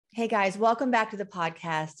Hey guys, welcome back to the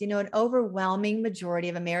podcast. An overwhelming majority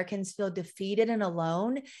of Americans feel defeated and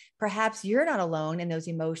alone. Perhaps you're not alone in those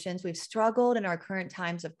emotions. We've struggled in our current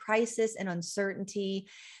times of crisis and uncertainty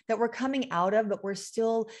that we're coming out of, but we're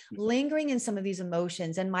still lingering in some of these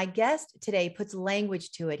emotions. And my guest today puts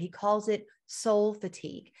language to it. He calls it soul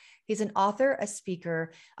fatigue. He's an author, a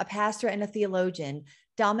speaker, a pastor, and a theologian.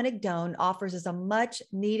 Dominic Done offers us a much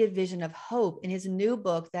needed vision of hope in his new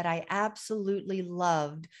book that I absolutely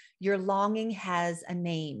loved, Your Longing Has a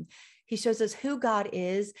Name. He shows us who God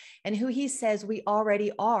is and who he says we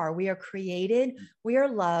already are. We are created, we are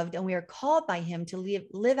loved, and we are called by him to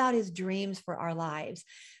live out his dreams for our lives.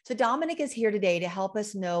 So Dominic is here today to help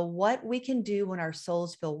us know what we can do when our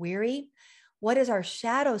souls feel weary. What is our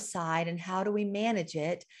shadow side and how do we manage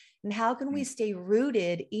it? And how can we stay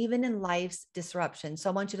rooted even in life's disruption?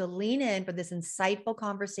 So I want you to lean in for this insightful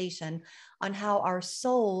conversation on how our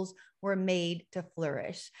souls were made to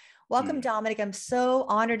flourish. Welcome, Dominic. I'm so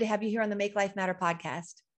honored to have you here on the Make Life Matter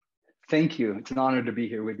podcast. Thank you. It's an honor to be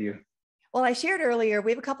here with you. Well, I shared earlier,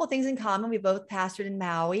 we have a couple of things in common. We both pastored in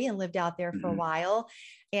Maui and lived out there for a while.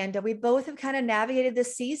 And we both have kind of navigated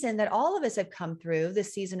this season that all of us have come through,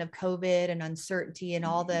 this season of COVID and uncertainty and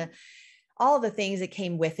all the things that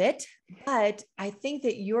came with it. But I think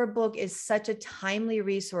that your book is such a timely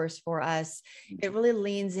resource for us. It really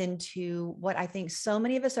leans into what I think so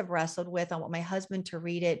many of us have wrestled with. I want my husband to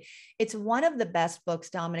read it. It's one of the best books,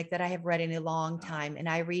 Dominic, that I have read in a long time. And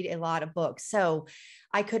I read a lot of books. So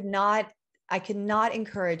I could not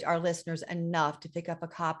encourage our listeners enough to pick up a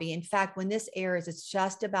copy. In fact, when this airs, it's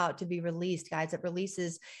just about to be released, guys. It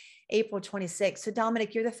releases April 26th. So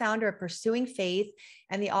Dominic, you're the founder of Pursuing Faith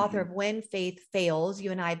and the author of When Faith Fails.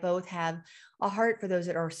 You and I both have a heart for those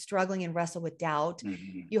that are struggling and wrestle with doubt.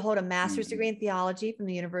 You hold a master's degree in theology from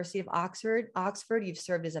the University of Oxford. You've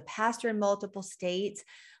served as a pastor in multiple states.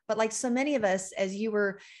 But like so many of us, as you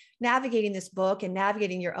were navigating this book and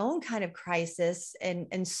navigating your own kind of crisis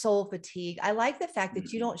and soul fatigue, I like the fact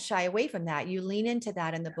that you don't shy away from that. You lean into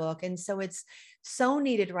that in the book. And so it's so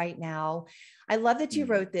needed right now. I love that you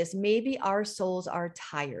wrote this. Maybe our souls are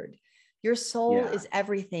tired. Your soul is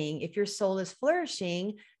everything. If your soul is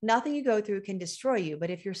flourishing, nothing you go through can destroy you. But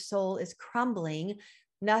if your soul is crumbling,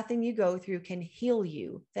 nothing you go through can heal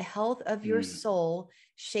you. The health of your soul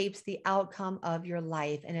shapes the outcome of your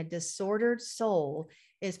life, and a disordered soul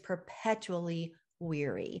is perpetually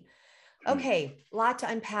weary. Okay, a lot to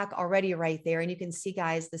unpack already right there. And you can see,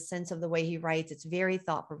 guys, the sense of the way he writes. It's very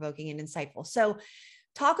thought-provoking and insightful. So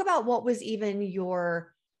talk about what was even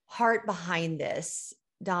your heart behind this,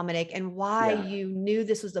 Dominic, and why you knew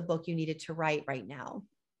this was the book you needed to write right now.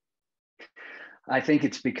 I think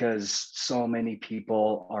it's because so many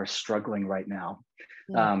people are struggling right now.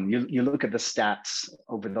 You look at the stats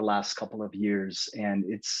over the last couple of years, and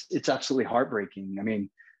it's absolutely heartbreaking. I mean,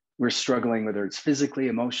 we're struggling, whether it's physically,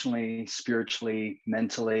 emotionally, spiritually,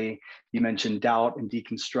 mentally. You mentioned doubt and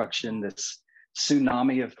deconstruction, this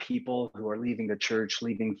tsunami of people who are leaving the church,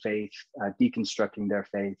 leaving faith, deconstructing their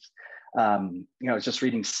faith. I was just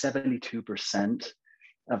reading 72%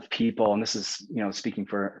 of people, and this is, speaking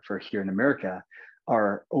for here in America,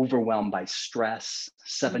 are overwhelmed by stress.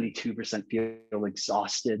 72% feel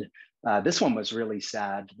exhausted. This one was really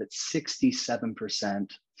sad, that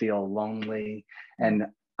 67% feel lonely, and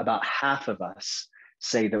about half of us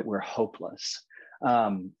say that we're hopeless.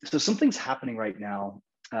 So something's happening right now,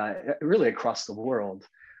 really across the world,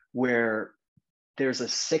 where there's a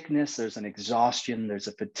sickness, there's an exhaustion, there's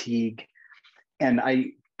a fatigue. And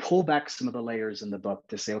I pull back some of the layers in the book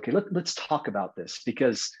to say, okay, let's talk about this,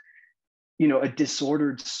 because a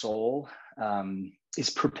disordered soul is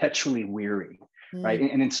perpetually weary, right?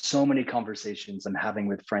 And in so many conversations I'm having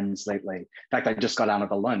with friends lately. In fact, I just got out of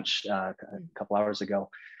a lunch a couple hours ago,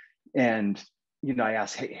 and I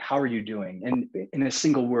asked, hey, how are you doing? And in a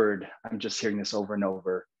single word, I'm just hearing this over and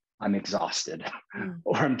over: I'm exhausted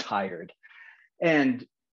or I'm tired. And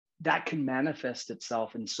that can manifest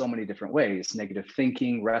itself in so many different ways: negative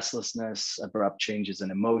thinking, restlessness, abrupt changes in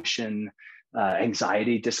emotion,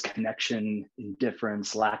 anxiety, disconnection,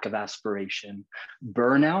 indifference, lack of aspiration,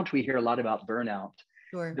 burnout. We hear a lot about burnout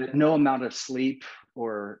that no amount of sleep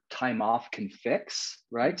or time off can fix,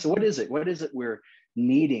 right? So what is it? What is it we're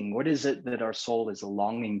needing? What is it that our soul is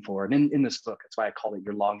longing for? And in this book, that's why I call it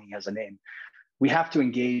Your Longing Has a Name. We have to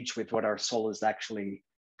engage with what our soul is actually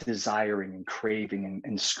desiring and craving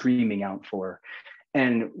and screaming out for.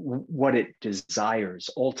 And what it desires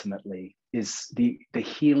ultimately is the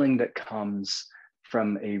healing that comes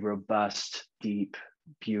from a robust, deep,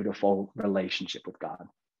 beautiful relationship with God.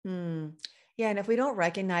 Yeah. And if we don't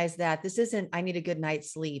recognize that this isn't, I need a good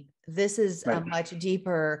night's sleep, this is a Right. much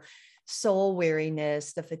deeper soul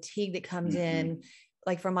weariness, the fatigue that comes Mm-hmm. in.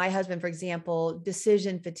 Like for my husband, for example,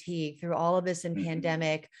 decision fatigue through all of this in Mm-hmm.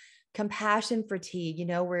 pandemic, compassion fatigue.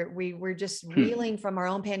 We're just Hmm. reeling from our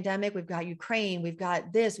own pandemic. We've got Ukraine, we've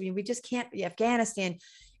got this, we just can't, Afghanistan.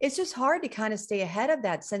 It's just hard to kind of stay ahead of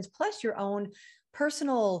that sense. Plus your own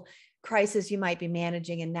personal crisis you might be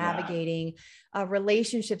managing and Yeah. navigating,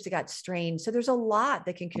 relationships that got strained. So there's a lot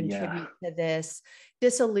that can Yeah. contribute to this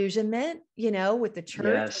disillusionment, with the church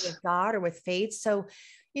or Yes. with God or with faith. So,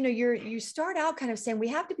 you start out kind of saying we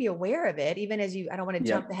have to be aware of it, even as I don't want to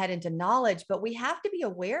Yep. jump ahead into knowledge, but we have to be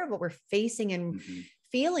aware of what we're facing and Mm-hmm.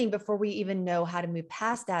 feeling before we even know how to move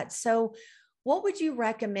past that. So, what would you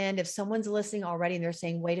recommend if someone's listening already and they're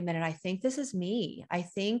saying, wait a minute, I think this is me. I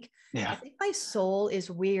Yeah. think my soul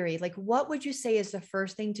is weary. Like, what would you say is the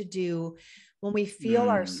first thing to do when we feel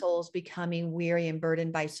our Mm. souls becoming weary and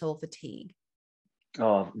burdened by soul fatigue?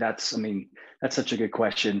 Oh, that's such a good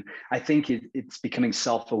question. I think it's becoming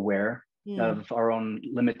self-aware Mm. of our own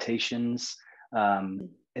limitations, um,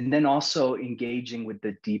 and then also engaging with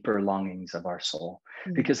the deeper longings of our soul.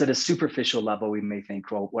 Mm. Because at a superficial level, we may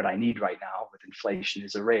think, well, what I need right now with inflation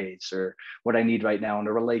is a raise, or what I need right now in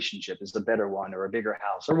a relationship is a better one, or a bigger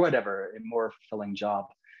house, or whatever, a more fulfilling job.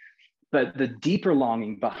 But the deeper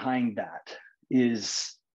longing behind that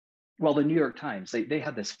is, well, the New York Times, they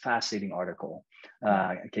had this fascinating article,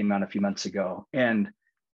 it came out a few months ago, and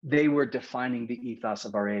they were defining the ethos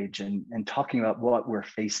of our age and talking about what we're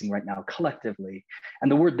facing right now collectively. And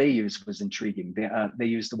the word they used was intriguing. They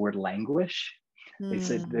used the word languish. They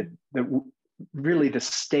said that Mm. really the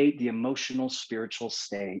state, the emotional, spiritual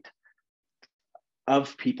state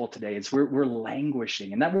of people today is we're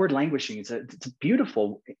languishing. And that word languishing it's a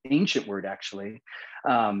beautiful ancient word, actually.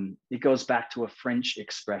 It goes back to a French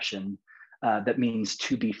expression that means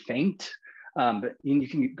to be faint. But you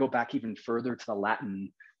can go back even further to the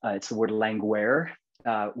Latin. It's the word languere,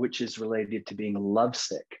 which is related to being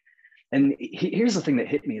lovesick. And here's the thing that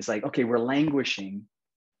hit me is like, okay, we're languishing,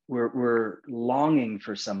 we're longing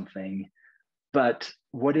for something, but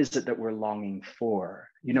what is it that we're longing for?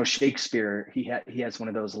 Shakespeare, he has one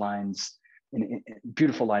of those lines,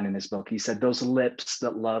 beautiful line in his book. He said, "Those lips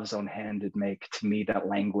that love's own hand did make, to me that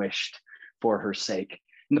languished for her sake."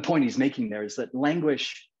 And the point he's making there is that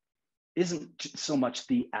languish isn't so much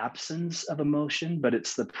the absence of emotion, but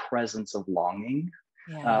it's the presence of longing.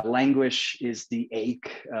 Yeah. Languish is the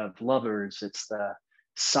ache of lovers. It's the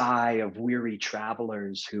sigh of weary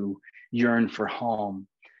travelers who yearn for home.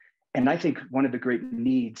 And I think one of the great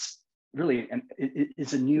needs, really, and it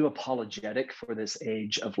is a new apologetic for this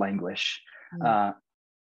age of languish. Mm. Uh,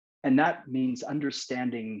 and that means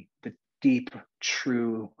understanding the deep,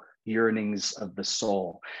 true yearnings of the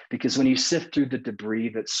soul. Because when you sift through the debris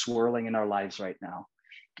that's swirling in our lives right now,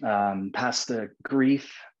 past the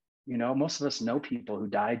grief, most of us know people who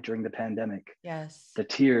died during the pandemic, Yes. the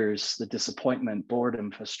tears, the disappointment,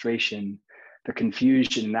 boredom, frustration, the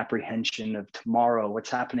confusion and apprehension of tomorrow,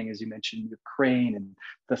 what's happening, as you mentioned, Ukraine, and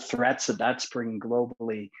the threats that that's bringing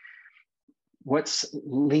globally. What's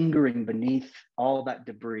lingering beneath all that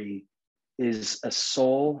debris is a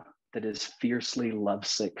soul that is fiercely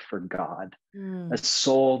lovesick for God, a Mm.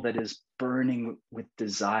 soul that is burning with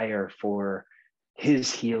desire for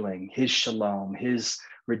his healing, his shalom, his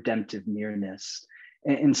redemptive nearness.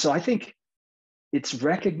 And so I think it's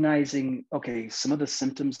recognizing, okay, some of the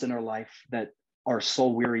symptoms in our life that our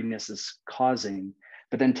soul weariness is causing,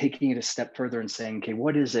 but then taking it a step further and saying, okay,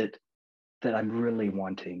 what is it that I'm really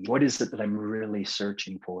wanting? What is it that I'm really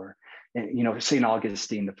searching for? And, St.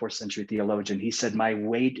 Augustine, the 4th century theologian, he said, my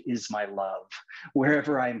weight is my love.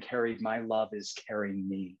 Wherever I am carried, my love is carrying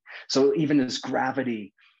me. So even as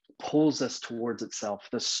gravity pulls us towards itself,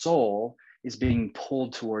 the soul is being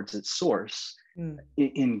pulled towards its source Mm.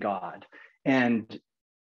 in God. And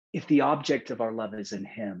if the object of our love is in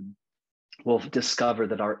him, we'll discover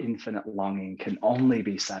that our infinite longing can only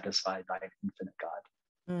be satisfied by an infinite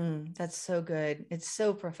God. That's so good. It's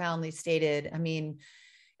so profoundly stated. I mean,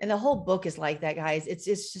 and the whole book is like that, guys. It's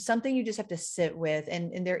just something you just have to sit with.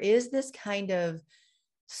 And there is this kind of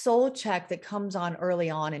soul check that comes on early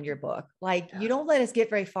on in your book. Like Yeah. you don't let us get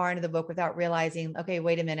very far into the book without realizing, okay,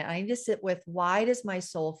 wait a minute. I need to sit with, why does my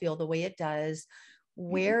soul feel the way it does? Mm-hmm.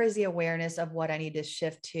 Where is the awareness of what I need to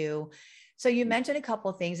shift to? So you Mm-hmm. mentioned a couple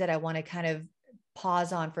of things that I want to kind of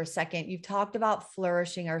pause on for a second. You've talked about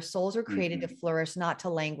flourishing. Our souls are created to Mm-hmm. flourish, not to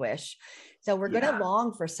languish. So we're going to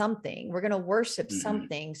long for something. We're going to worship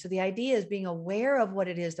something. So the idea is being aware of what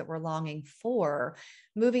it is that we're longing for,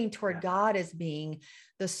 moving toward God as being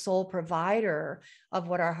the sole provider of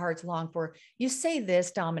what our hearts long for. You say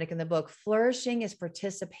this, Dominic, in the book, flourishing is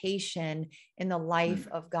participation in the life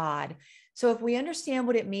of God. So if we understand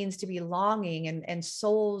what it means to be longing and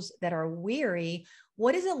souls that are weary,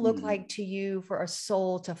 what does it look like to you for a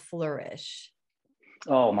soul to flourish?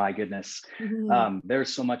 Oh my goodness.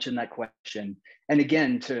 There's so much in that question. And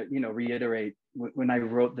again, to, reiterate, when I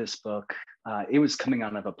wrote this book, it was coming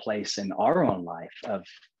out of a place in our own life of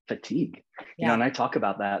fatigue, and I talk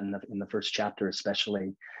about that in the first chapter,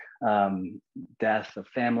 especially death of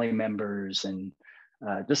family members and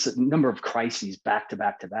just a number of crises back to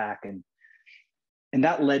back to back. And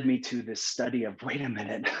that led me to this study of, wait a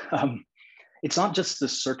minute, it's not just the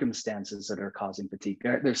circumstances that are causing fatigue.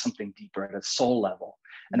 There's something deeper at a soul level.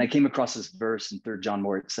 And I came across this verse in 3 John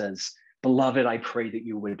where it says, "Beloved, I pray that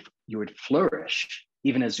you would flourish,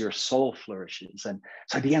 even as your soul flourishes." And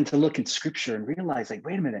so I began to look in scripture and realize, like,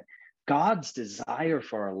 wait a minute, God's desire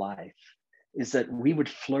for our life is that we would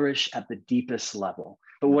flourish at the deepest level.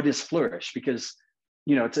 But what is flourish? Because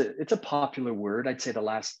it's a popular word. I'd say the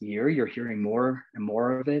last year, you're hearing more and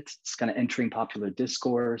more of it. It's kind of entering popular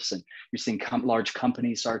discourse, and you're seeing large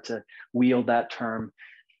companies start to wield that term.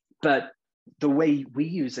 But the way we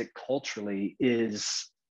use it culturally is,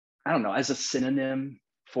 I don't know, as a synonym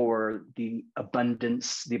for the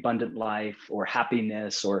abundance, the abundant life, or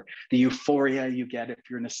happiness, or the euphoria you get if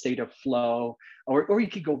you're in a state of flow. Or you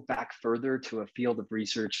could go back further to a field of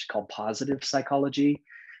research called positive psychology.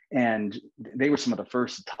 And they were some of the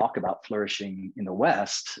first to talk about flourishing in the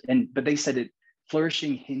West. But they said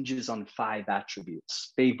flourishing hinges on 5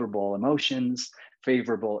 attributes: favorable emotions,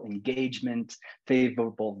 favorable engagement,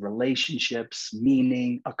 favorable relationships,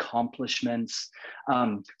 meaning, accomplishments.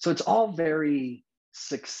 So it's all very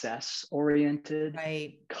success oriented,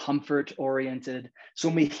 right, comfort oriented. So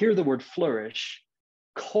when we hear the word flourish,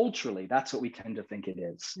 culturally, that's what we tend to think it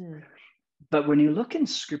is. But when you look in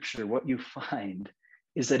scripture, what you find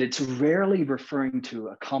is that it's rarely referring to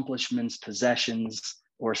accomplishments, possessions,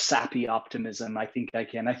 or sappy optimism. I think I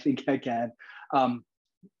can.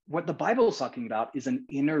 What the Bible is talking about is an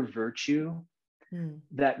inner virtue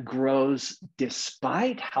that grows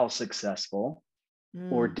despite how successful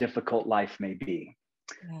or difficult life may be.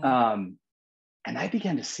 And I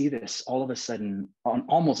began to see this all of a sudden on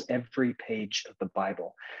almost every page of the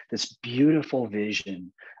Bible, this beautiful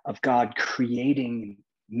vision of God creating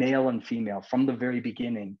male and female from the very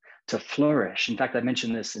beginning to flourish. In fact, I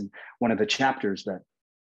mentioned this in one of the chapters, that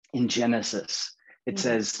in Genesis, it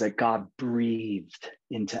says that God breathed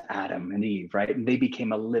into Adam and Eve, right? And they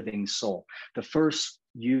became a living soul. The first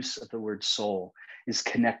use of the word soul is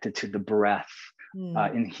connected to the breath.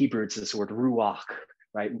 In Hebrew, it's this word ruach,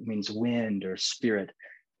 right? It means wind or spirit.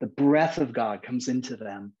 The breath of God comes into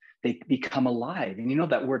them. They become alive. And you know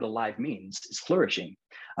that word alive means is flourishing.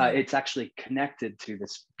 It's actually connected to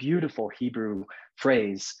this beautiful Hebrew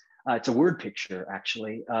phrase. It's a word picture,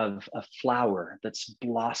 actually, of a flower that's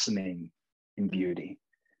blossoming in beauty.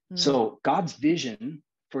 So God's vision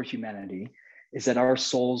for humanity is that our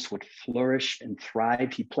souls would flourish and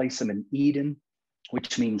thrive. He placed them in Eden,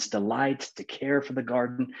 which means delight, to care for the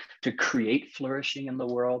garden, to create flourishing in the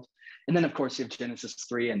world. And then, of course, you have Genesis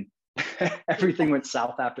 3, and everything went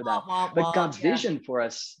south after that. But God's vision for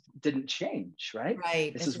us didn't change, right?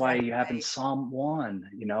 This is why you have in Psalm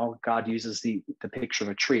 1, God uses the picture of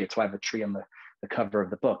a tree. It's why I have a tree on the cover of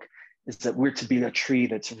the book, is that we're to be a tree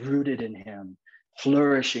that's rooted in him,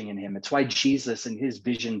 flourishing in him. It's why Jesus in his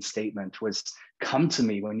vision statement was, "Come to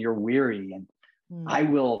me when you're weary and I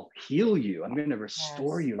will heal you. I'm going to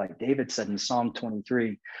restore you," like David said in Psalm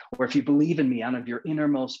 23, or if you believe in me, out of your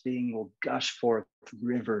innermost being will gush forth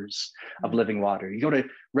rivers of living water. You go to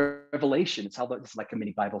Revelation, it's like a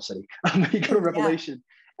mini Bible study. You go to Revelation,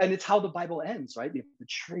 and it's how the Bible ends, right? You have the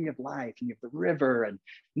tree of life, and you have the river, and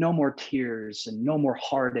no more tears, and no more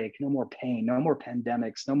heartache, no more pain, no more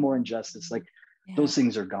pandemics, no more injustice. Like those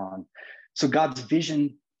things are gone. So God's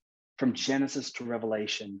vision from Genesis to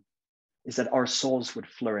Revelation is that our souls would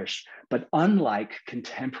flourish. But unlike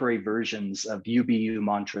contemporary versions of UBU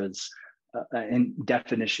mantras and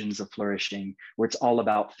definitions of flourishing, where it's all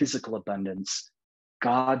about physical abundance,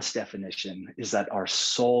 God's definition is that our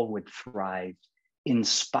soul would thrive in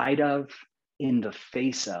spite of, in the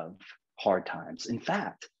face of hard times. In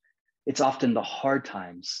fact, it's often the hard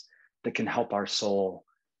times that can help our soul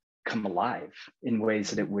come alive in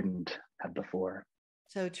ways that it wouldn't have before.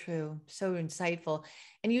 So true. So insightful.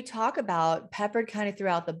 And you talk about, peppered kind of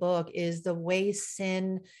throughout the book, is the way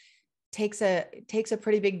sin takes a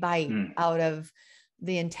pretty big bite Mm. out of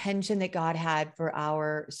the intention that God had for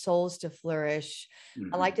our souls to flourish.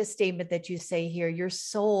 I like the statement that you say here, your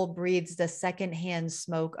soul breathes the secondhand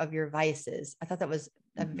smoke of your vices. I thought that was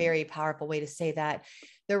a very powerful way to say that.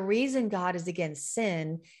 The reason God is against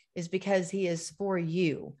sin is because he is for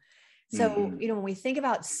you. So, when we think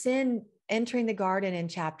about sin entering the garden in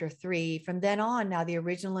chapter 3, from then on, now the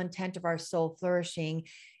original intent of our soul flourishing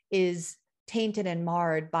is tainted and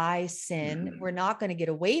marred by sin. We're not going to get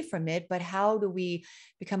away from it, but how do we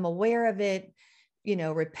become aware of it,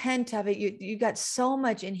 repent of it? You got so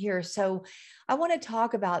much in here. So I want to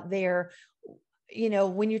talk about there,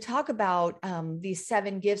 when you talk about these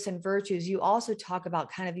 7 gifts and virtues, you also talk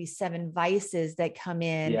about kind of these 7 vices that come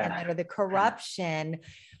in and that are the corruption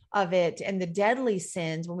of it and the deadly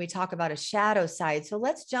sins when we talk about a shadow side. So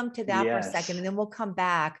let's jump to that for a second, and then we'll come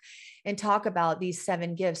back and talk about these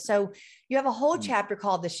 7 gifts. So you have a whole chapter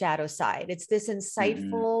called the shadow side. It's this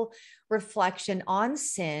insightful reflection on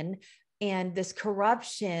sin and this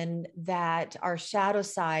corruption that our shadow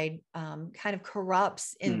side kind of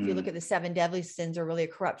corrupts. And if you look at the 7 deadly sins, are really a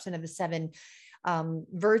corruption of the 7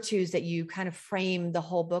 virtues that you kind of frame the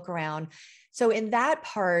whole book around. So in that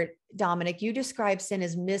part, Dominic, you describe sin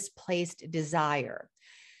as misplaced desire.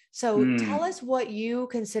 So tell us what you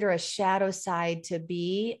consider a shadow side to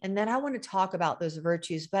be. And then I want to talk about those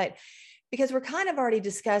virtues, but because we're kind of already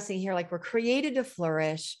discussing here, like we're created to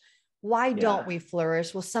flourish. Why don't we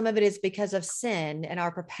flourish? Well, some of it is because of sin and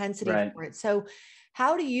our propensity for it. So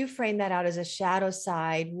how do you frame that out as a shadow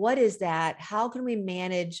side? What is that? How can we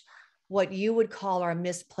manage what you would call our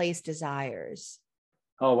misplaced desires?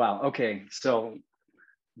 Oh, wow. Okay. So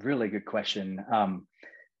really good question.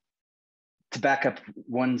 To back up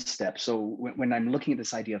one step. So when I'm looking at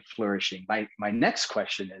this idea of flourishing, my next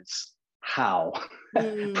question is how?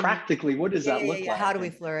 Practically, what does that look like? How do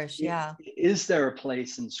we flourish? Is there a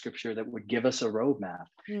place in scripture that would give us a roadmap?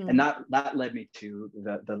 And that led me to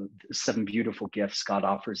the 7 beautiful gifts God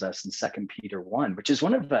offers us in 2 Peter 1, which is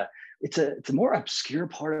one of it's a more obscure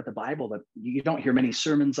part of the Bible that you don't hear many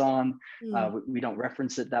sermons on. We don't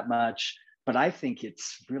reference it that much, but I think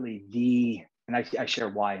it's really and I share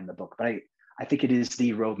why in the book, but I think it is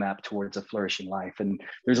the roadmap towards a flourishing life. And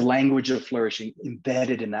there's a language of flourishing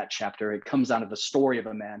embedded in that chapter. It comes out of the story of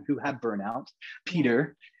a man who had burnout,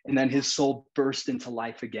 Peter, and then his soul burst into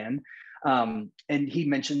life again. And he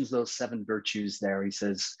mentions those 7 virtues there. He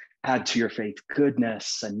says, add to your faith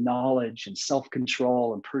goodness and knowledge and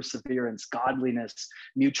self-control and perseverance, godliness,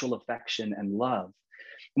 mutual affection, and love.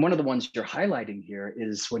 And one of the ones you're highlighting here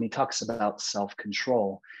is when he talks about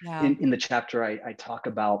self-control. In the chapter, I talk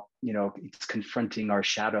about, it's confronting our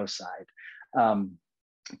shadow side.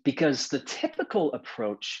 Because the typical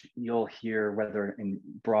approach you'll hear, whether in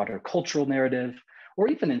broader cultural narrative or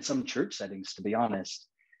even in some church settings, to be honest,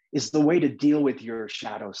 is the way to deal with your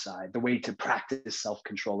shadow side. The way to practice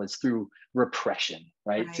self-control is through repression,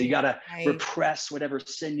 right? So you got to repress whatever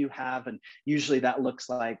sin you have. And usually that looks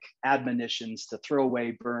like admonitions to throw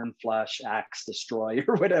away, burn, flush, axe, destroy,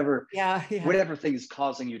 or whatever, whatever thing is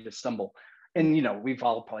causing you to stumble. And, we've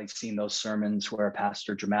all probably seen those sermons where a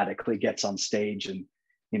pastor dramatically gets on stage and,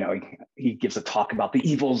 he gives a talk about the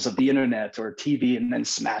evils of the internet or TV and then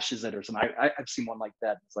smashes it or something. I've seen one like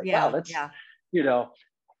that. It's like, wow, that's,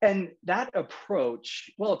 and that approach,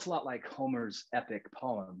 well, it's a lot like Homer's epic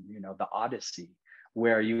poem, the Odyssey,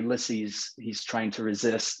 where Ulysses, he's trying to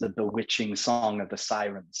resist the bewitching song of the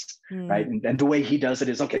sirens, right? And the way he does it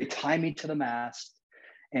is, okay, tie me to the mast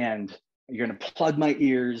and you're going to plug my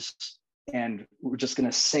ears and we're just going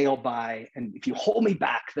to sail by. And if you hold me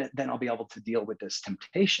back, then I'll be able to deal with this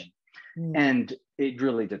temptation. And it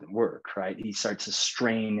really didn't work, right? He starts to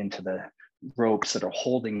strain into the ropes that are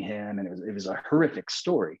holding him, and it was a horrific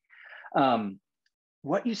story.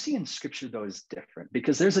 What you see in scripture, though, is different,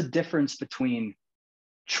 because there's a difference between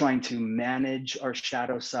trying to manage our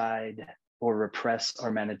shadow side or repress our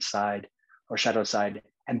managed side or shadow side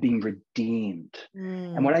and being redeemed.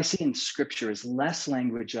 And what I see in scripture is less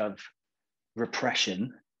language of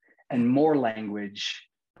repression and more language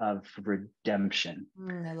of redemption.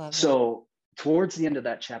 I love so towards the end of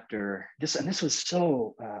that chapter, this was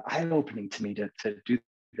so eye-opening to me to do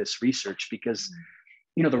this research, because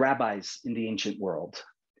the rabbis in the ancient world,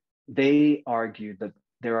 they argued that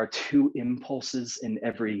there are 2 impulses in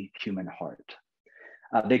every human heart.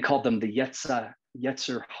 They called them the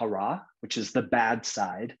Yetzer Hara, which is the bad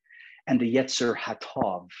side, and the Yetzer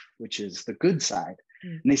Hatov, which is the good side.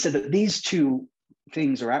 And they said that these 2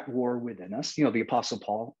 things are at war within us. The Apostle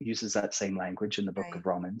Paul uses that same language in the book of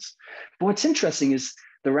Romans. But what's interesting is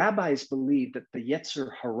the rabbis believe that the Yetzer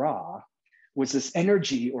Hara was this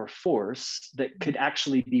energy or force that could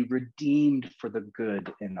actually be redeemed for the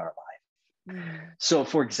good in our life. So,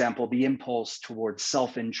 for example, the impulse towards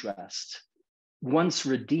self-interest, once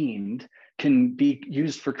redeemed, can be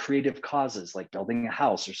used for creative causes like building a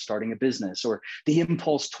house or starting a business, or the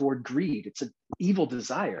impulse toward greed. It's an evil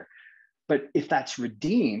desire. But if that's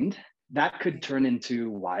redeemed, that could turn into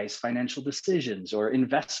wise financial decisions or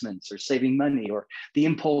investments or saving money, or the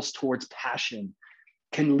impulse towards passion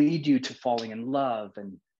can lead you to falling in love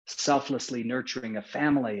and selflessly nurturing a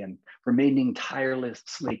family and remaining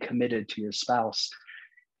tirelessly committed to your spouse.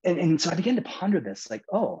 And so I began to ponder this, like,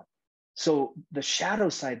 oh, so the shadow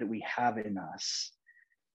side that we have in us,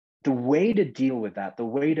 the way to deal with that, the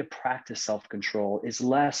way to practice self-control is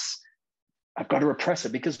less, I've got to repress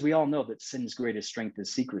it, because we all know that sin's greatest strength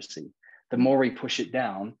is secrecy. The more we push it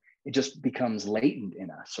down, it just becomes latent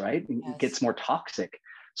in us, right? Yes. It gets more toxic.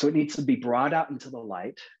 So it needs to be brought out into the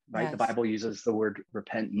light, right? Yes. The Bible uses the word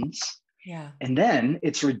repentance. Yeah. And then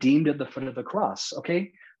it's redeemed at the foot of the cross.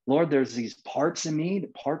 Okay, Lord, there's these parts in me, the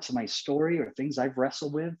parts of my story or things I've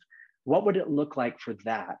wrestled with. What would it look like for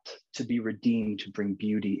that to be redeemed, to bring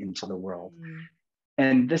beauty into the world?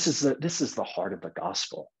 And this is the heart of the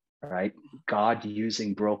gospel, right? God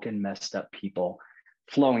using broken, messed up people,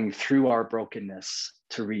 flowing through our brokenness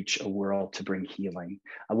to reach a world, to bring healing.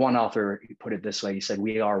 One author put it this way. He said,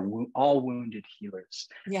 we are all wounded healers.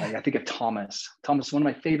 Yeah. Like, I think of Thomas, one of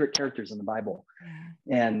my favorite characters in the Bible.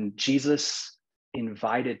 Yeah. And Jesus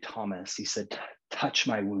invited Thomas. He said, touch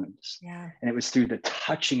my wounds. Yeah. And it was through the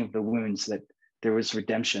touching of the wounds that there was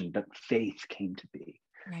redemption, that faith came to be.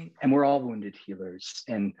 Right. And we're all wounded healers.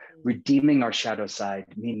 And redeeming our shadow side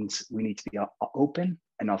means we need to be open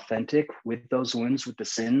and authentic with those wounds, with the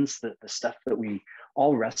sins, the stuff that we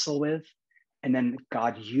all wrestle with. And then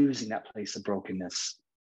God using that place of brokenness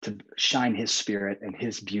to shine his spirit and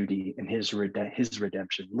his beauty and his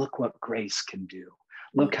redemption. Look what grace can do.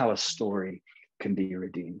 Look how a story can be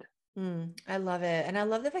redeemed. I love it. And I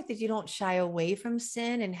love the fact that you don't shy away from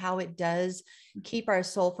sin and how it does keep our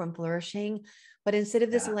soul from flourishing. But instead of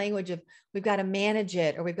this language of we've got to manage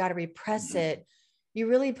it or we've got to repress it, you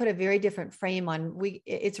really put a very different frame on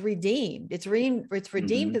it's redeemed. It's redeemed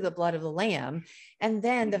through the blood of the Lamb. And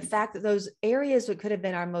then the fact that those areas that could have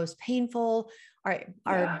been our most painful,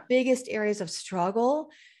 our biggest areas of struggle,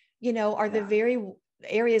 are the very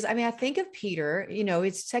areas. I mean, I think of Peter,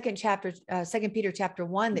 it's Second Peter chapter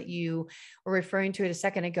 1 that you were referring to it a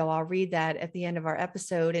second ago. I'll read that at the end of our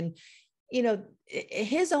episode. And,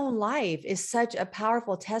 his own life is such a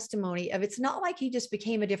powerful testimony of, it's not like he just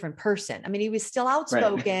became a different person. I mean, he was still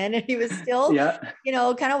outspoken and he was still,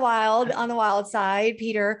 kind of wild on the wild side,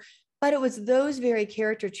 Peter, but it was those very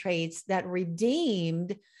character traits that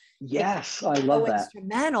redeemed. Yes, I love that.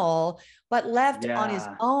 Instrumental, but left on his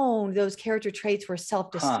own, those character traits were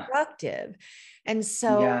self-destructive. And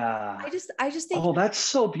so I just think, oh, that's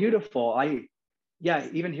so beautiful.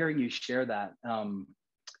 Even hearing you share that,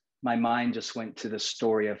 my mind just went to the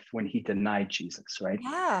story of when he denied Jesus, right?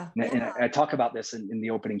 And I talk about this in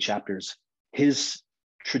the opening chapters, his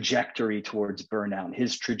trajectory towards burnout,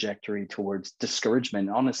 his trajectory towards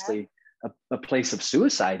discouragement, honestly, a place of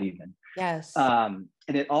suicide even. Yes. And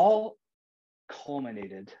it all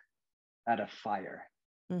culminated at a fire.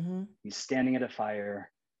 He's standing at a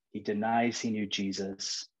fire. He denies he knew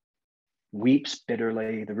Jesus, weeps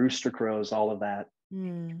bitterly, the rooster crows, all of that.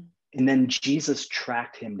 And then Jesus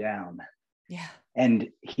tracked him down. Yeah. And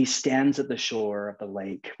he stands at the shore of the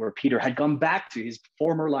lake where Peter had gone back to his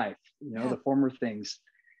former life, the former things.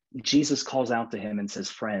 Jesus calls out to him and says,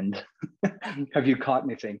 friend, have you caught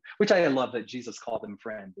anything? Which I love that Jesus called him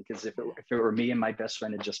friend, because if it were me and my best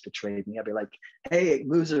friend had just betrayed me, I'd be like, hey,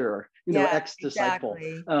 loser, or, ex-disciple.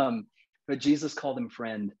 Exactly. But Jesus called him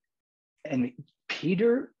friend. And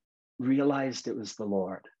Peter realized it was the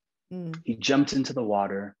Lord. He jumped into the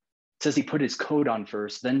water. It says he put his coat on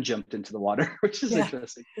first, then jumped into the water, which is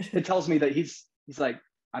interesting. It tells me that he's like,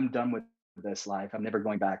 I'm done with this life. I'm never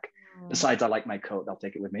going back. Besides, I like my coat. I'll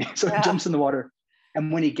take it with me. So he jumps in the water.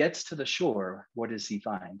 And when he gets to the shore, what does he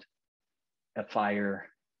find? A fire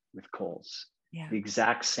with coals. The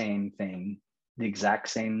exact same thing, the exact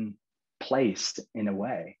same place in a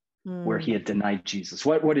way where he had denied Jesus.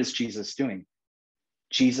 What is Jesus doing?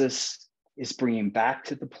 Jesus is bringing back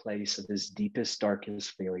to the place of his deepest,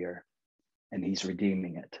 darkest failure, and he's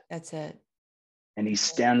redeeming it. That's it. And he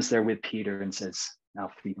stands there with Peter and says, now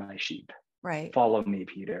feed my sheep. Right. Follow me,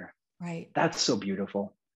 Peter. Right. That's so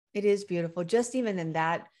beautiful. It is beautiful. Just even in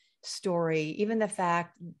that story, even the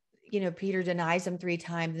fact, Peter denies him 3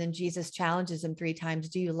 times, and then Jesus challenges him 3 times.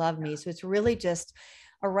 Do you love me? So it's really just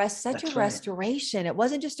such a That's right. restoration. It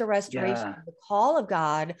wasn't just a restoration Yeah. of the call of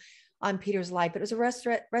God on Peter's life, but it was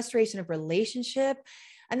a restoration of relationship.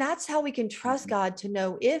 And that's how we can trust Mhm. God to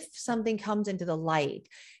know if something comes into the light.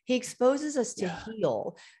 He exposes us to Yeah.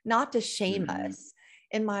 heal, not to shame Mhm. us.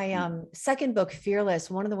 In my Mhm. second book, Fearless,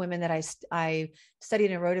 one of the women that I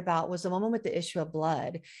studied and wrote about was the woman with the issue of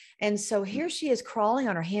blood. And so here Mhm. she is crawling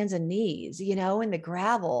on her hands and knees, you know, in the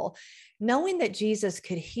gravel, knowing that Jesus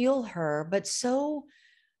could heal her, but so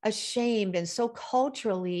ashamed and so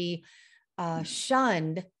culturally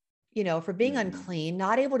shunned, you know, for being Mhm. unclean,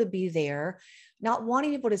 not able to be there, not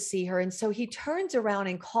wanting people to see her. And so he turns around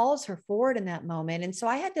and calls her forward in that moment. And so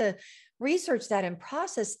I had to research that and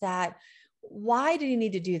process that. Why did he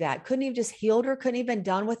need to do that? Couldn't he have just healed her? Couldn't he have been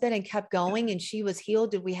done with it and kept going and she was healed?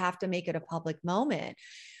 Did we have to make it a public moment?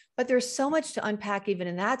 But there's so much to unpack even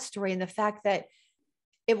in that story. And the fact that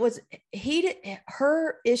it was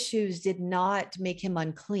her issues did not make him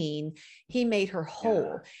unclean. He made her Yeah.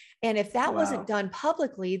 whole. And if that wasn't Wow. done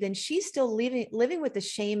publicly, then she's still living with the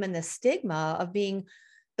shame and the stigma of being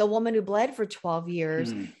the woman who bled for 12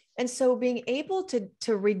 years. Mm. And so being able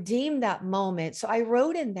to redeem that moment. So I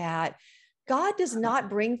wrote in that God does not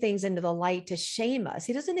bring things into the light to shame us.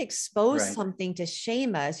 He doesn't expose Right. something to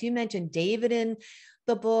shame us. You mentioned David in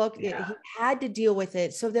the book. Yeah. He had to deal with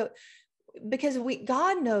it so that because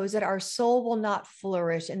God knows that our soul will not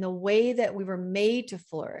flourish in the way that we were made to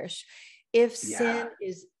flourish if Yeah.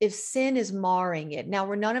 sin is marring it. Now,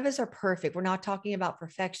 none of us are perfect. We're not talking about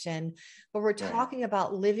perfection, but we're Right. talking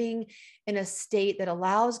about living in a state that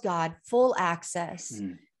allows God full access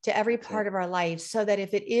Mm. to every That's part it. of our life, so that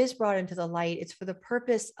if it is brought into the light, it's for the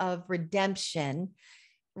purpose of redemption,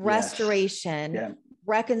 Yes. restoration, Yeah.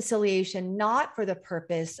 reconciliation, not for the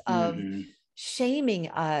purpose of Mhm. shaming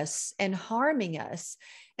us and harming us.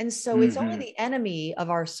 And so it's only Mhm. the enemy of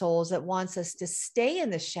our souls that wants us to stay in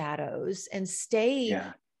the shadows and stay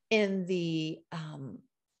Yeah. in the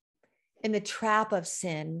trap of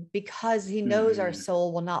sin, because he knows our Mhm.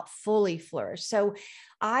 soul will not fully flourish. So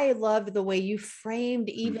I loved the way you framed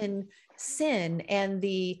Mm. even sin and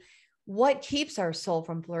the what keeps our soul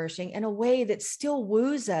from flourishing in a way that still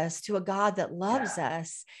woos us to a God that loves Yeah.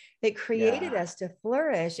 us, that created Yeah. us to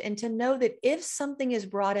flourish, and to know that if something is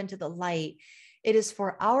brought into the light, it is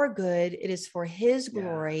for our good, it is for his Yeah.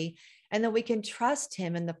 glory, and that we can trust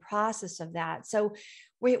him in the process of that. So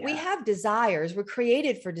we Yeah. have desires. We're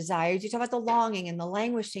created for desires. You talk about the longing and the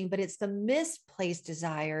languishing, but it's the misplaced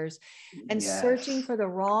desires and searching Yes. for the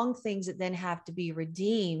wrong things that then have to be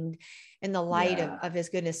redeemed in the light Yeah. of his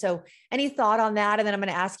goodness. So any thought on that? And then I'm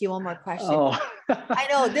going to ask you one more question. Oh. I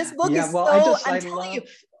know this book Yeah. is Well, so, I I'm telling you, love.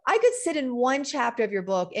 I could sit in one chapter of your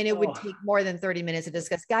book and it would Oh. take more than 30 minutes to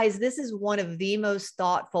discuss. Guys, this is one of the most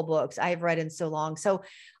thoughtful books I've read in so long. So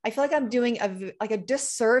I feel like I'm doing a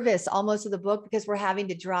disservice almost of the book, because we're having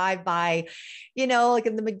to drive by, you know, like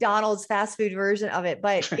in the McDonald's fast food version of it.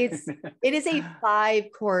 But it is a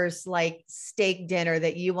 5-course like steak dinner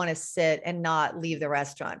that you want to sit and not leave the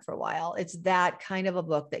restaurant for a while. It's that kind of a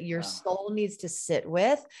book that your Wow. soul needs to sit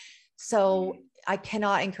with. So Mm. I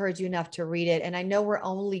cannot encourage you enough to read it. And I know we're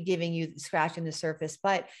only giving you scratching the surface,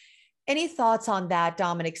 but any thoughts on that,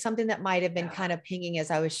 Dominic? Something that might have been Yeah. kind of pinging as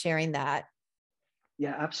I was sharing that.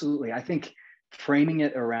 Yeah, absolutely. I think framing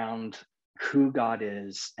it around who God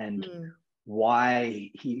is and Mm, why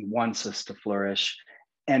he wants us to flourish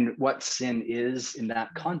and what sin is in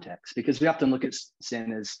that context, because we often look at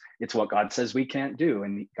sin as it's what God says we can't do,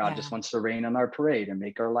 and God yeah. just wants to rain on our parade and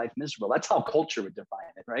make our life miserable. That's how culture would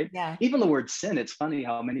define it, right? Yeah. Even the word sin, it's funny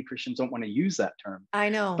how many Christians don't want to use that term. I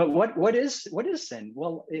know. But what is sin?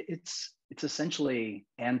 Well, it's essentially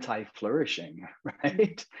anti-flourishing, Mm,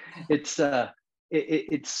 right?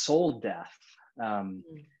 It's soul death. mm,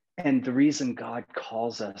 And the reason God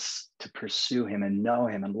calls us to pursue him and know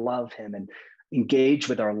him and love him and engage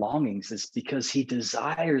with our longings is because he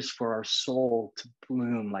desires for our soul to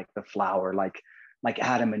bloom like the flower, like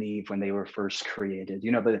Adam and Eve when they were first created.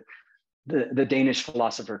 You know, the Danish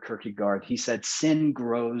philosopher Kierkegaard, he said, sin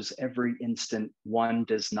grows every instant one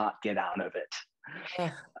does not get out of it.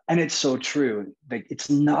 ugh, And it's so true. Like, it's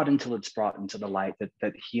not until it's brought into the light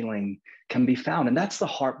that healing can be found. And that's the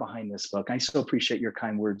heart behind this book. I so appreciate your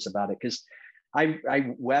kind words about it, because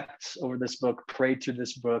I wept over this book, prayed through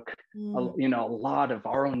this book. mm, A lot of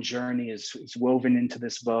our own journey is woven into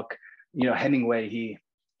this book. Hemingway,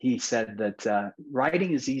 he said that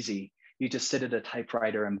writing is easy. You just sit at a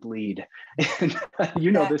typewriter and bleed. And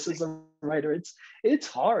this exactly. is a writer. It's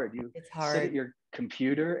hard. You It's sit at hard. your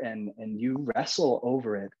computer and you wrestle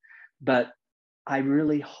over it. But I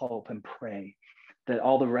really hope and pray that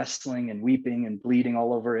all the wrestling and weeping and bleeding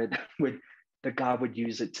all over it would that God would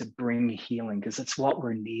use it to bring healing, because it's what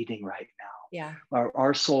we're needing right now. Yeah.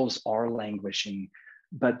 Our souls are languishing,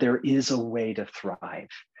 but there is a way to thrive.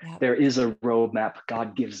 Yeah. There is a roadmap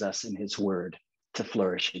God gives us in his word to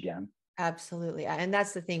flourish again. Absolutely. And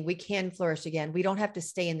that's the thing. We can flourish again. We don't have to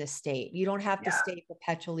stay in this state. You don't have to stay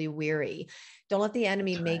perpetually weary. Don't let the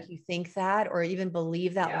enemy make you think that, or even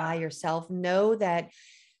believe that lie yourself. Know that,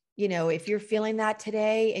 you know, if you're feeling that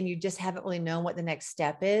today and you just haven't really known what the next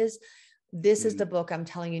step is, this is the book I'm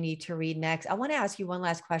telling you need to read next. I want to ask you one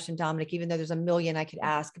last question, Dominic, even though there's a million I could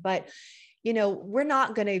ask, but you know, we're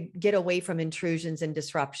not going to get away from intrusions and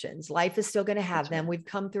disruptions. Life is still going to have them. We've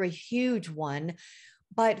come through a huge one.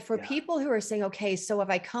 But for people who are saying, okay, so if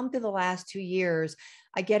I come through the last 2 years,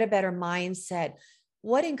 I get a better mindset.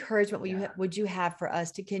 What encouragement would you have for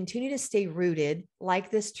us to continue to stay rooted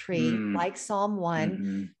like this tree, like Psalm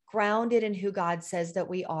 1, grounded in who God says that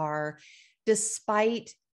we are,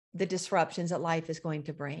 despite the disruptions that life is going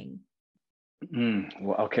to bring?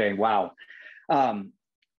 Well, okay. Wow.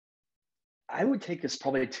 I would take this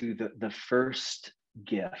probably to the first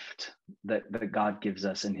gift that God gives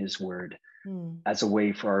us in his word as a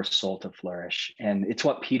way for our soul to flourish. And it's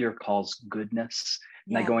what Peter calls goodness.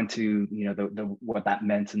 And I go into, you know, the what that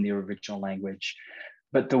meant in the original language.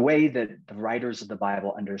 But the way that the writers of the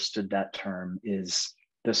Bible understood that term is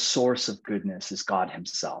the source of goodness is God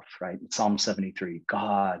himself, right? Psalm 73,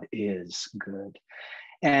 God is good.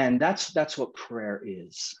 And that's what prayer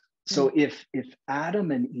is. So if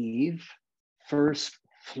Adam and Eve first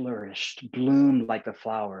flourished, bloomed like the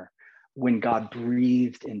flower when God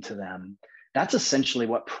breathed into them, that's essentially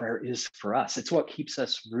what prayer is for us. It's what keeps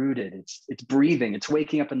us rooted. It's breathing. It's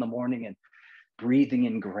waking up in the morning and breathing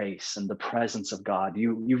in grace and the presence of God.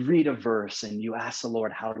 You read a verse and you ask the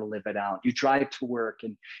Lord how to live it out. You drive to work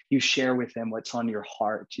and you share with him what's on your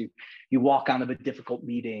heart. You walk out of a difficult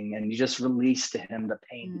meeting and you just release to him the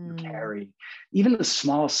pain that you carry. Even the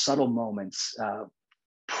small, subtle moments.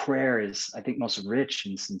 Prayer is, I think, most rich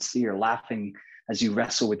and sincere. Laughing as you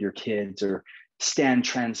wrestle with your kids, or stand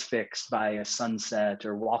transfixed by a sunset,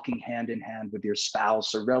 or walking hand in hand with your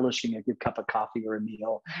spouse, or relishing a good cup of coffee or a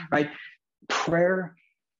meal, right? Prayer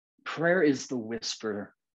is the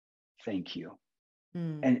whisper, thank you.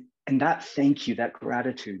 And that thank you, that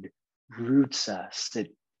gratitude roots us,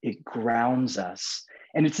 it grounds us.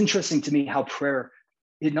 And it's interesting to me how prayer,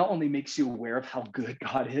 it not only makes you aware of how good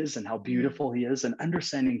God is and how beautiful he is and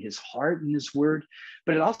understanding his heart and his word,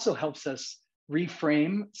 but it also helps us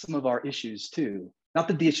reframe some of our issues too. Not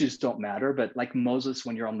that the issues don't matter, but like Moses,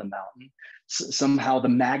 when you're on the mountain, somehow the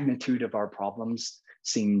magnitude of our problems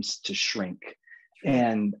seems to shrink.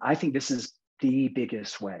 And I think this is the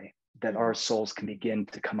biggest way that our souls can begin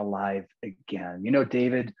to come alive again. You know,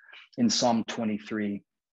 David in Psalm 23,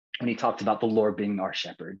 when he talked about the Lord being our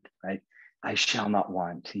shepherd, right? I shall not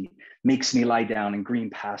want. He makes me lie down in green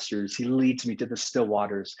pastures. He leads me to the still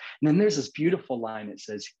waters. And then there's this beautiful line. It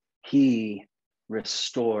says, he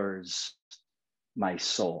restores my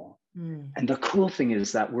soul. And the cool thing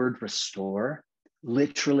is that word restore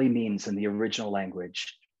literally means in the original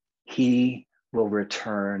language, he will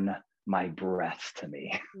return my breath to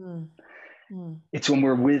me. It's when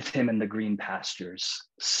we're with him in the green pastures,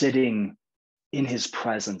 sitting in his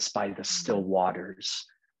presence by the still waters,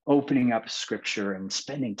 opening up scripture and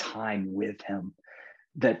spending time with him,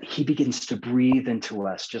 that he begins to breathe into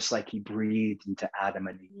us just like he breathed into Adam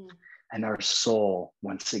and Eve. And our soul,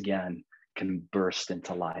 once again, can burst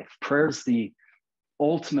into life. Prayer is the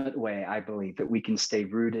ultimate way, I believe, that we can stay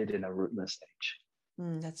rooted in a rootless age.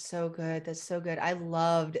 That's so good. That's so good. I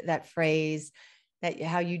loved that phrase, that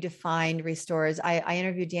how you defined restores. I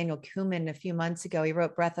interviewed Daniel Kuhlman a few months ago. He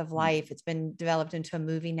wrote Breath of Life. It's been developed into a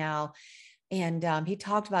movie now. And he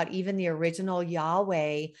talked about even the original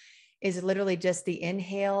Yahweh is literally just the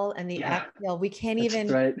inhale and the exhale. We can't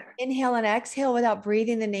even inhale and exhale without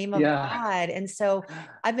breathing the name of God. And so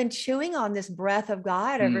I've been chewing on this breath of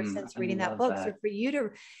God ever since reading that book. So for you to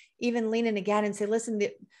even lean in again and say, listen,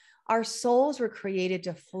 our souls were created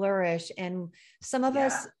to flourish. And some of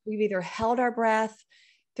us, we've either held our breath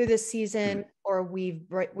through this season or we've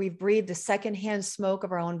breathed the secondhand smoke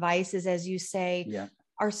of our own vices, as you say.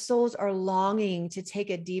 Our souls are longing to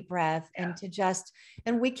take a deep breath and to just,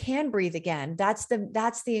 and we can breathe again. That's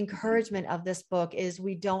the encouragement of this book, is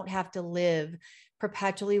we don't have to live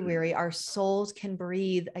perpetually weary. Our souls can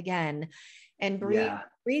breathe again and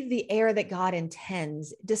breathe the air that God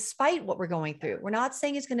intends, despite what we're going through. We're not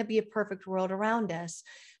saying it's going to be a perfect world around us,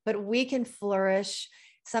 but we can flourish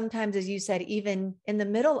sometimes, as you said, even in the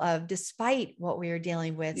middle of, despite what we are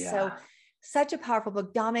dealing with. So Such a powerful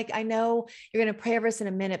book. Dominic, I know you're going to pray over us in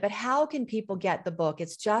a minute, but how can people get the book?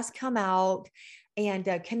 It's just come out, and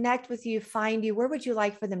connect with you, find you. Where would you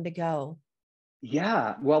like for them to go?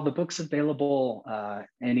 Yeah, well, the book's available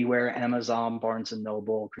anywhere: Amazon, Barnes and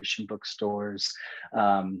Noble, Christian bookstores.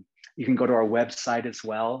 You can go to our website as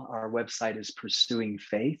well. Our website is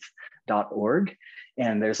pursuingfaith.org,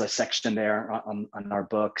 and there's a section there on our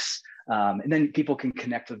books. And then people can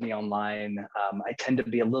connect with me online. I tend to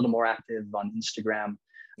be a little more active on Instagram,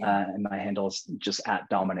 and my handle is just at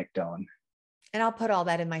Dominic Done. And I'll put all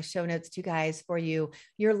that in my show notes too, guys, for you.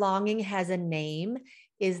 Your Longing Has a Name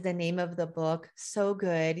is the name of the book. So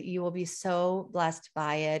good. You will be so blessed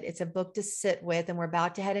by it. It's a book to sit with, and we're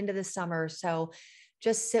about to head into the summer. So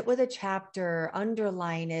just sit with a chapter,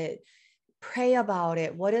 underline it, pray about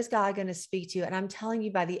it. What is God going to speak to you? And I'm telling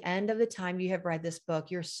you, by the end of the time you have read this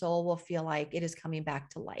book, your soul will feel like it is coming back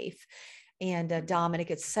to life. And Dominic,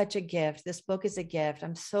 it's such a gift. This book is a gift.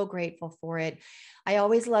 I'm so grateful for it. I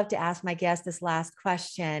always love to ask my guests this last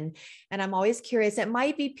question, and I'm always curious. It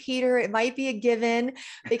might be Peter, it might be a given,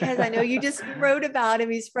 because I know you just wrote about him.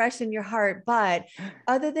 He's fresh in your heart. But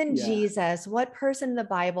other than Jesus, what person in the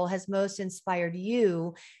Bible has most inspired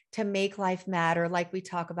you to make life matter, like we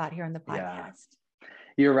talk about here on the podcast?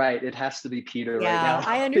 You're right. It has to be Peter right now.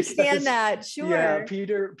 I understand that. Sure. Yeah,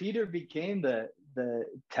 Peter became the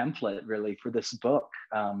template really for this book.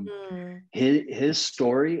 His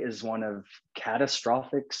story is one of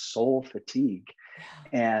catastrophic soul fatigue,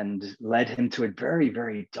 and led him to a very,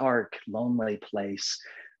 very dark, lonely place.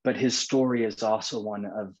 But his story is also one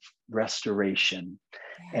of restoration.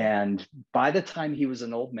 And by the time he was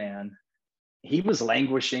an old man, he was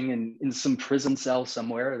languishing in some prison cell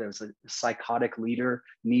somewhere. There was a psychotic leader,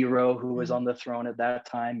 Nero, who was on the throne at that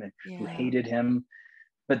time and who hated him.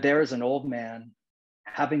 But there is an old man,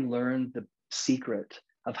 having learned the secret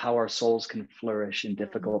of how our souls can flourish in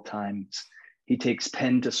difficult times. He takes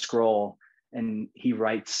pen to scroll, and he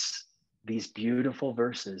writes these beautiful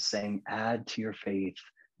verses saying, add to your faith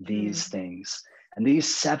these things. And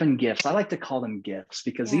these 7 gifts, I like to call them gifts,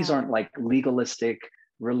 because these aren't like legalistic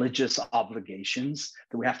religious obligations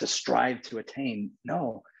that we have to strive to attain.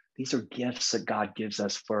 No, these are gifts that God gives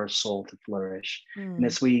us for our soul to flourish. And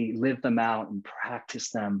as we live them out and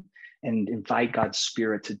practice them and invite God's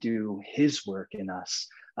Spirit to do his work in us,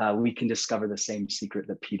 we can discover the same secret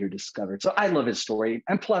that Peter discovered. So I love his story.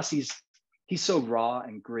 And plus he's so raw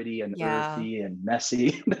and gritty and earthy and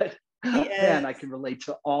messy that, man, I can relate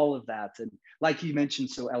to all of that. And like you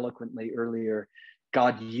mentioned so eloquently earlier,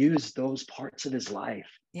 God used those parts of his life.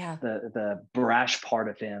 The brash part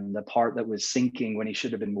of him, the part that was sinking when he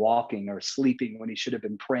should have been walking, or sleeping when he should have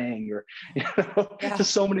been praying, or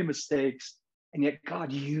just so many mistakes. And yet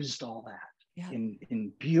God used all that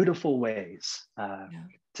in beautiful ways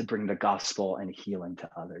to bring the gospel and healing to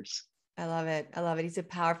others. I love it. I love it. He's a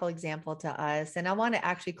powerful example to us. And I want to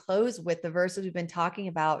actually close with the verses we've been talking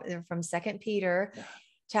about from 2 Peter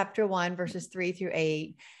chapter 1, verses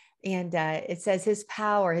 3-8. And it says his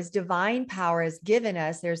power, his divine power has given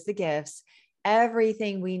us, there's the gifts,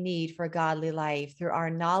 everything we need for a godly life through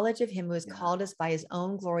our knowledge of him who has called us by his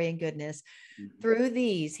own glory and goodness. Through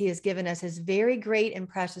these, he has given us his very great and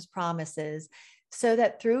precious promises, so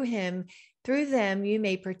that through them, you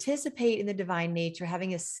may participate in the divine nature,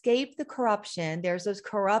 having escaped the corruption. There's those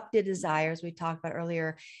corrupted desires we talked about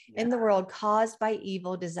earlier in the world, caused by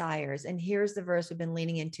evil desires. And here's the verse we've been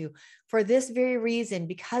leaning into. For this very reason,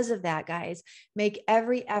 because of that, guys, make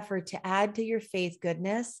every effort to add to your faith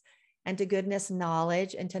goodness, and to goodness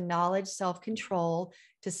knowledge, and to knowledge self-control,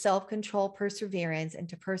 to self-control perseverance, and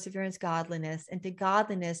to perseverance godliness, and to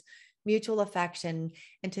godliness mutual affection,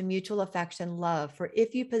 and to mutual affection love. For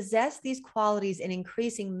if you possess these qualities in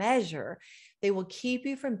increasing measure, they will keep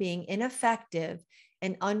you from being ineffective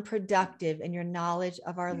and unproductive in your knowledge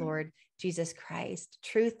of our Lord Jesus Christ.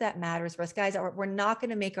 Truth that matters for us, guys. We're not going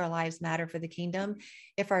to make our lives matter for the kingdom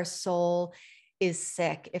if our soul is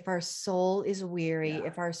sick, if our soul is weary,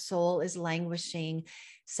 if our soul is languishing.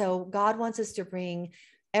 So God wants us to bring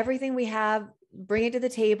everything we have, bring it to the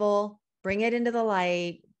table, bring it into the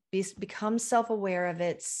light, become self-aware of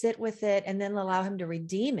it, sit with it, and then allow him to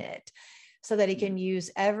redeem it so that he can use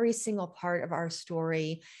every single part of our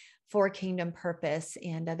story for kingdom purpose.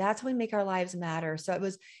 And that's how we make our lives matter. So it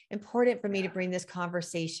was important for me to bring this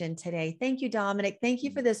conversation today. Thank you, Dominic. Thank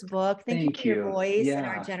you for this book. Thank you for your voice in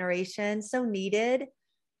our generation. So needed.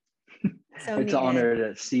 It's an honor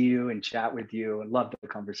to see you and chat with you, and love the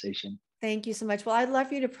conversation. Thank you so much. Well, I'd love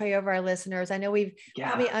for you to pray over our listeners. I know we've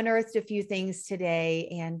probably unearthed a few things today,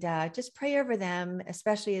 and just pray over them,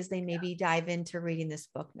 especially as they maybe dive into reading this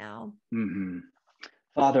book now.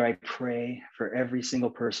 Father, I pray for every single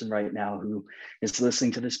person right now who is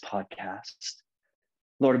listening to this podcast.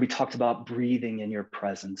 Lord, we talked about breathing in your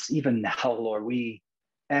presence. Even now, Lord, we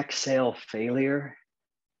exhale failure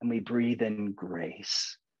and we breathe in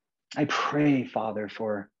grace. I pray, Father,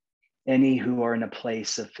 for any who are in a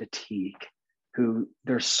place of fatigue, who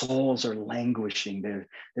their souls are languishing.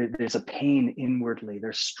 There's a pain inwardly.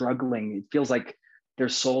 They're struggling. It feels like their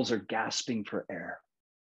souls are gasping for air.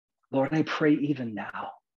 Lord, I pray even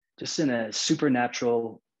now, just in a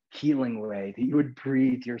supernatural healing way, that you would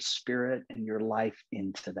breathe your spirit and your life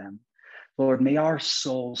into them. Lord, may our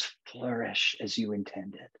souls flourish as you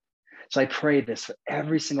intended. So I pray this for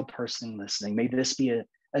every single person listening. May this be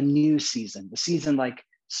a new season, a season like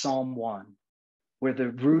Psalm 1, where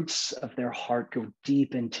the roots of their heart go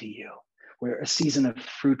deep into you, where a season of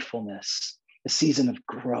fruitfulness, a season of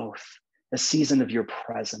growth, a season of your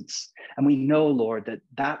presence. And we know, Lord,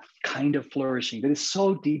 that kind of flourishing that is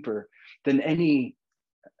so deeper than any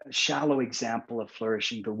shallow example of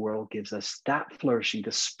flourishing the world gives us, that flourishing,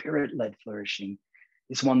 the spirit-led flourishing,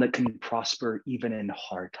 is one that can prosper even in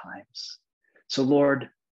hard times. So Lord,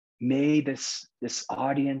 may this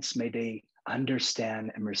audience, may they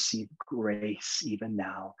understand and receive grace even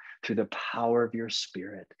now through the power of your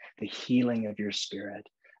spirit, the healing of your spirit.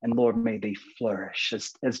 And Lord, may they flourish.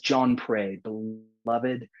 As John prayed,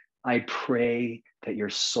 beloved, I pray that your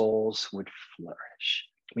souls would flourish.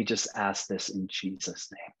 We just ask this in Jesus'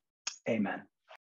 name. Amen.